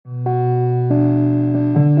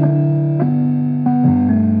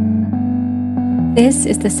This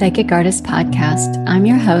is the Psychic Artist Podcast. I'm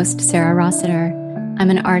your host, Sarah Rossiter. I'm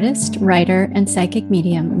an artist, writer, and psychic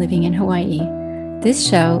medium living in Hawaii. This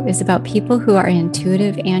show is about people who are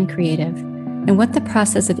intuitive and creative, and what the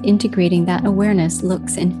process of integrating that awareness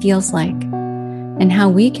looks and feels like, and how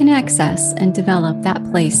we can access and develop that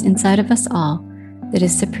place inside of us all that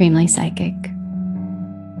is supremely psychic.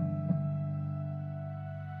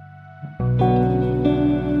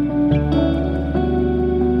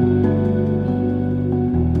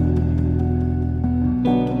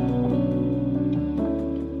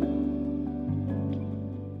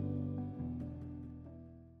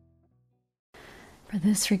 For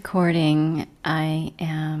this recording, I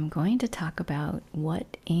am going to talk about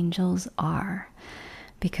what angels are,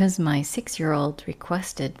 because my 6-year-old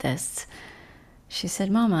requested this. She said,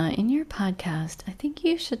 "Mama, in your podcast, I think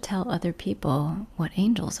you should tell other people what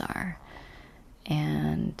angels are."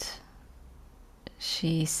 And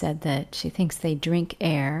she said that she thinks they drink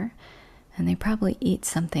air and they probably eat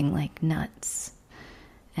something like nuts.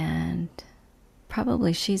 And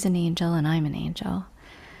probably she's an angel and I'm an angel.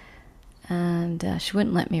 And she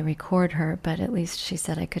wouldn't let me record her, but at least she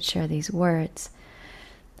said I could share these words.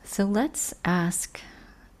 So let's ask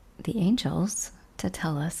the angels to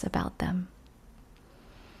tell us about them.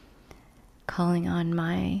 Calling on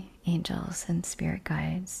my angels and spirit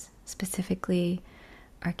guides, specifically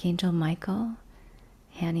Archangel Michael,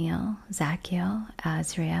 Haniel, Zachiel,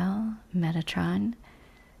 Azrael, Metatron,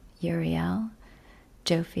 Uriel,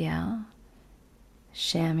 Jophiel,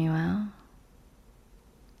 Shamuel,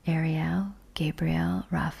 Ariel, Gabriel,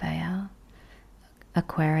 Raphael,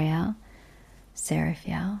 Aquariel,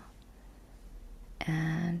 Seraphiel,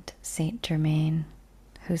 and Saint Germain,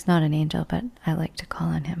 who's not an angel, but I like to call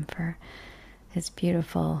on him for his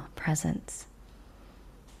beautiful presence.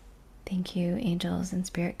 Thank you, angels and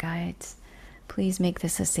spirit guides. Please make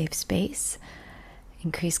this a safe space.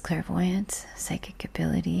 Increase clairvoyance, psychic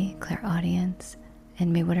ability, clairaudience,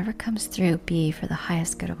 and may whatever comes through be for the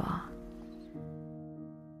highest good of all.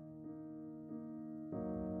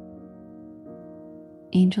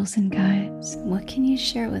 Angels and guides, what can you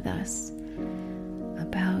share with us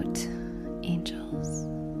about angels?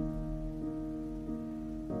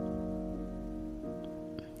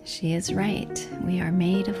 She is right. We are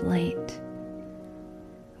made of light.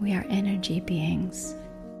 We are energy beings.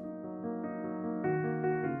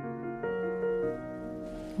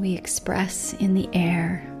 We express in the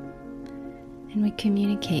air, and we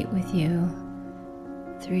communicate with you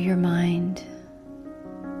through your mind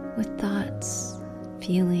with thoughts,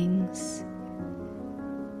 feelings,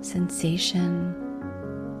 sensation,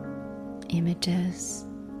 images.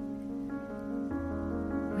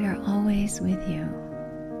 We are always with you.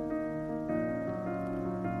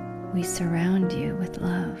 We surround you with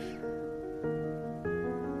love.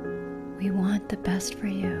 We want the best for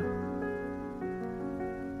you.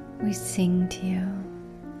 We sing to you.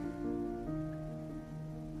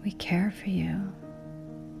 We care for you.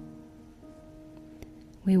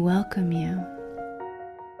 We welcome you.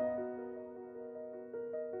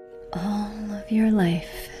 All of your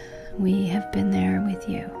life, we have been there with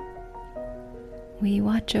you. We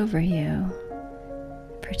watch over you,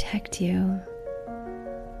 protect you,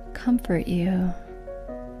 comfort you,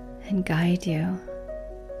 and guide you,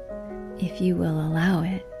 if you will allow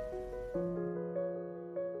it.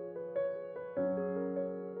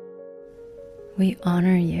 We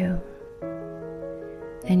honor you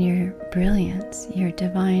and your brilliance, your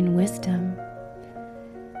divine wisdom.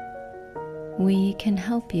 We can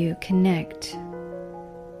help you connect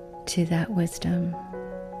to that wisdom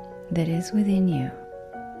that is within you.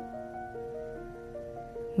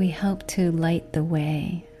 We help to light the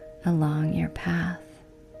way along your path.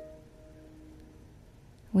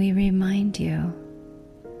 We remind you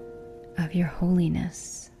of your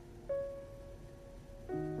holiness,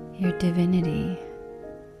 your divinity,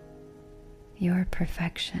 your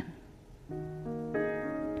perfection.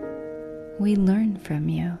 We learn from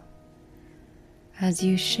you as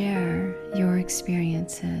you share your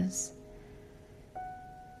experiences,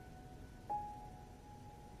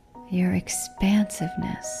 your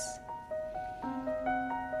expansiveness,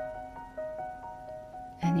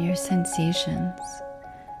 and your sensations.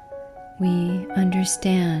 We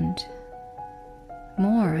understand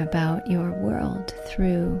more about your world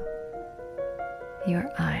through your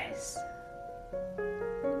eyes.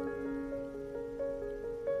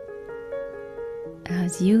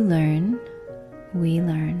 As you learn, we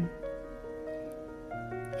learn.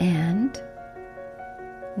 And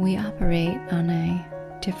we operate on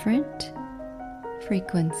a different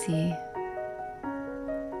frequency.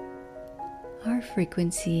 Our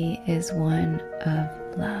frequency is one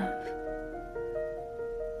of love,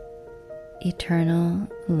 eternal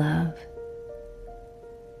love.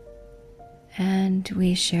 And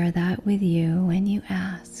we share that with you when you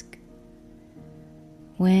ask.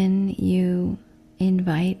 When you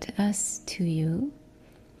invite us to you,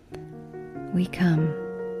 we come.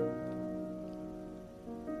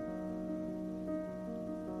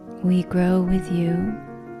 We grow with you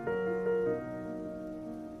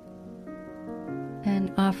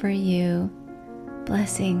and offer you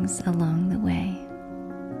blessings along the way.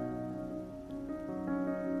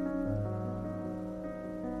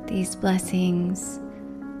 These blessings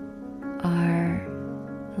are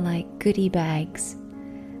like goodie bags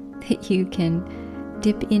that you can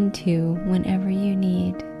dip into whenever you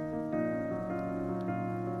need.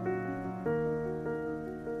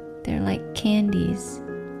 They're like candies,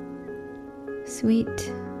 sweet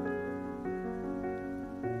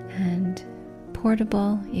and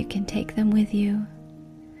portable. You can take them with you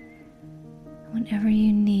whenever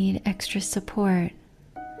you need extra support.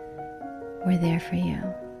 We're there for you.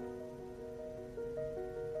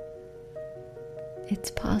 It's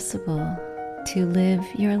possible to live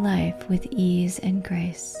your life with ease and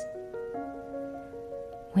grace.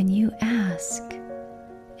 When you ask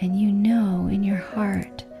and you know in your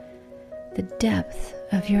heart the depth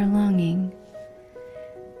of your longing,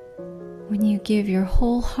 when you give your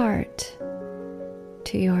whole heart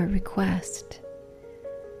to your request,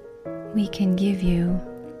 we can give you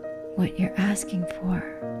what you're asking for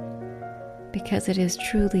because it is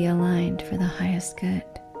truly aligned for the highest good.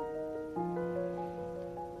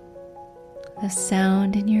 The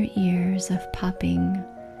sound in your ears of popping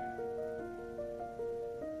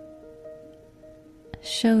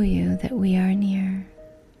show you that we are near.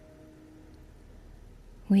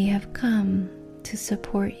 We have come to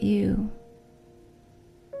support you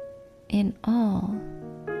in all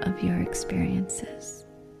of your experiences.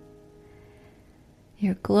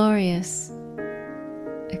 Your glorious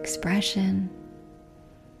expression,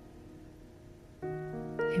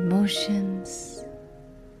 emotions,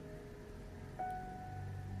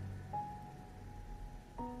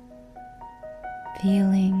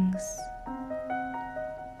 feelings,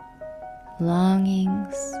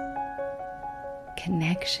 longings,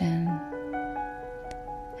 connection,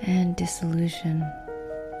 and dissolution.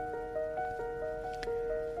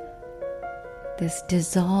 This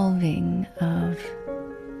dissolving of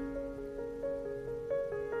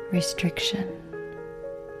restriction.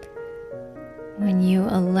 When you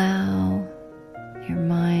allow your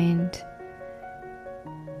mind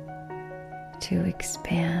to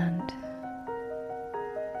expand,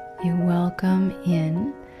 you welcome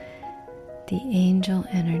in the angel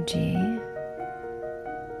energy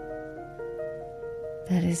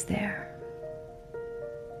that is there.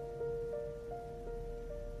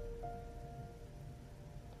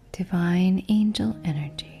 Divine angel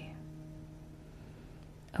energy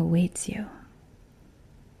awaits you.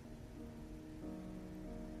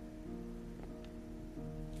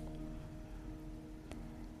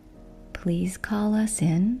 Please call us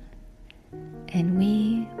in and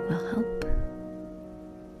we will help.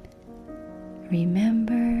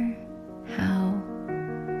 Remember how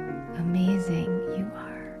amazing you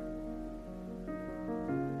are.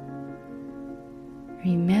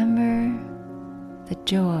 Remember the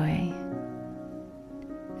joy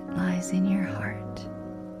that lies in your heart.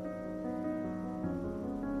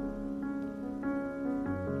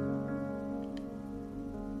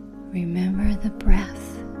 Remember the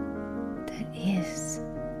breath that is.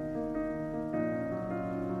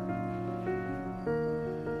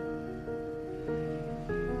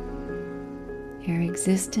 Your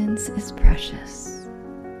existence is precious.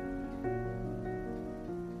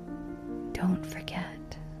 Don't forget.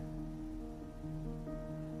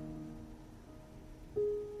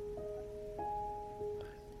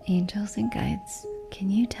 Angels and guides, can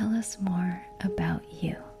you tell us more about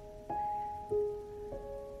you?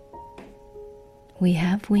 We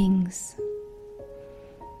have wings.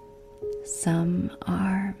 Some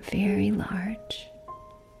are very large.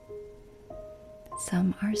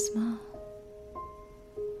 Some are small.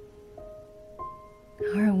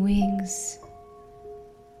 Our wings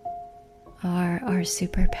are our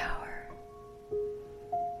superpower.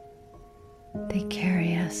 They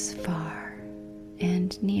carry us far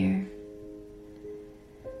and near.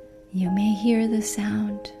 You may hear the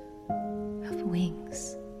sound of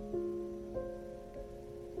wings.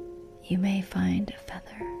 You may find a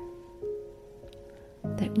feather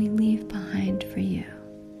that we leave behind for you.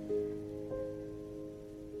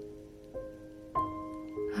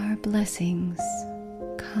 Our blessings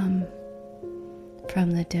come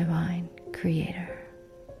from the divine. Creator.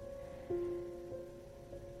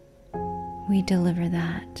 We deliver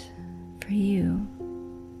that for you.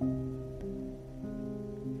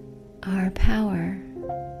 Our power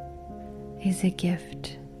is a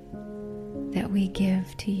gift that we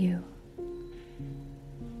give to you.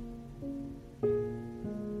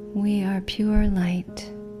 We are pure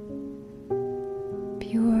light,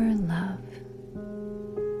 pure love,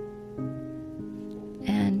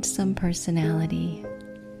 and some personality,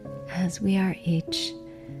 as we are each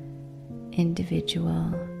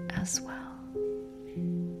individual as well.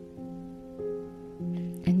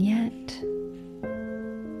 And yet,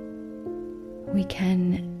 we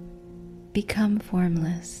can become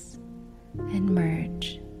formless and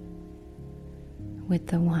merge with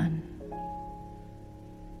the One.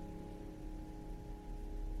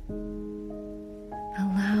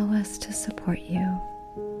 Allow us to support you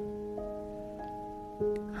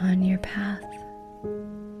on your path.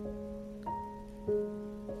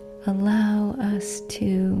 Allow us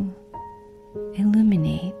to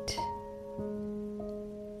illuminate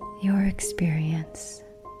your experience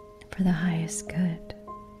for the highest good.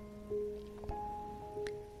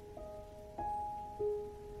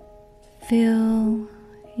 Fill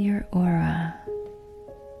your aura,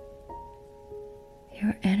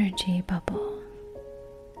 your energy bubble,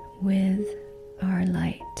 with our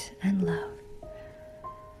light and love.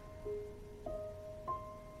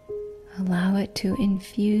 Allow it to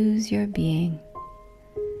infuse your being,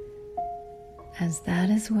 as that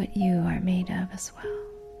is what you are made of as well.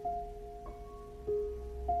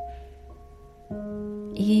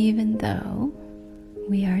 Even though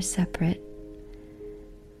we are separate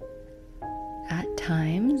at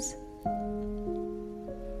times,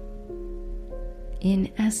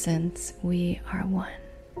 in essence, we are one.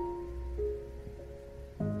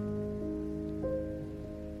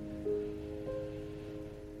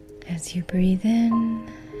 As you breathe in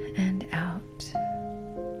and out,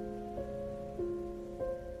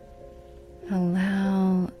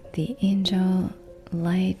 allow the angel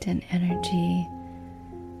light and energy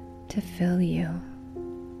to fill you.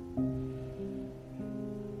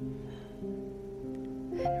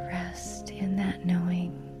 And rest in that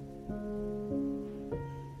knowing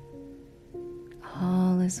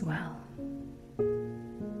all is well.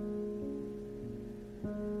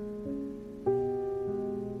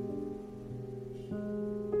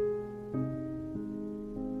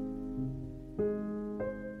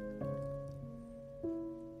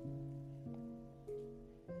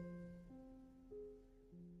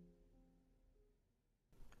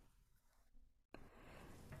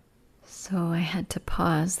 So I had to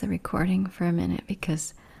pause the recording for a minute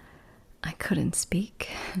because I couldn't speak.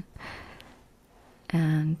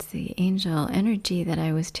 And the angel energy that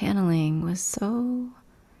I was channeling was so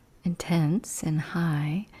intense and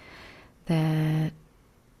high that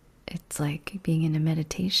it's like being in a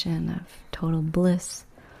meditation of total bliss.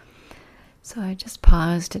 So I just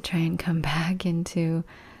paused to try and come back into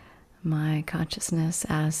my consciousness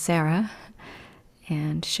as Sarah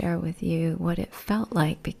and share with you what it felt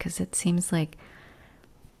like, because it seems like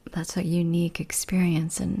that's a unique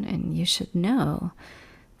experience, and you should know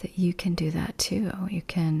that you can do that too. You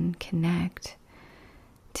can connect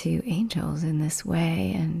to angels in this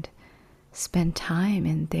way and spend time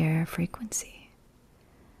in their frequency.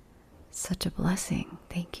 Such a blessing.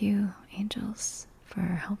 Thank you, angels, for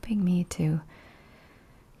helping me to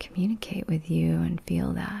communicate with you and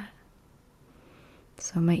feel that.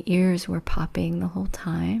 So my ears were popping the whole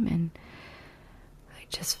time, and I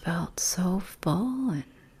just felt so full and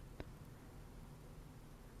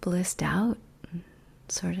blissed out, and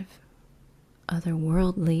sort of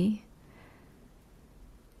otherworldly.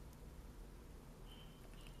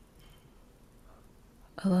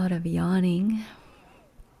 A lot of yawning,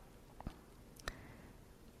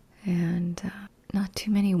 and not too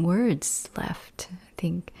many words left.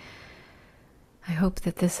 I hope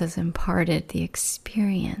that this has imparted the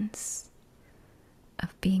experience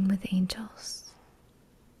of being with angels,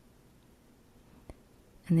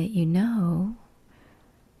 and that you know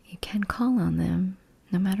you can call on them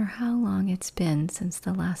no matter how long it's been since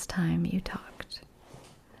the last time you talked.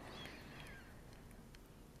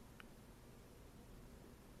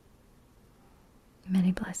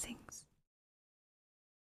 Many blessings.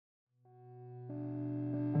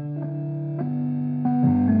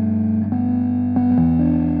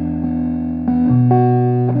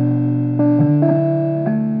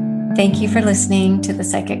 Thank you for listening to the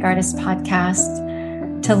Psychic Artist Podcast.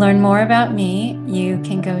 To learn more about me, you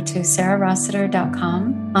can go to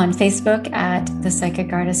sarahrossiter.com, on Facebook at the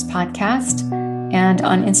Psychic Artist Podcast, and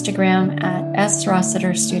on Instagram at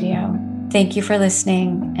srossiterstudio. Thank you for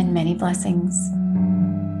listening, and many blessings.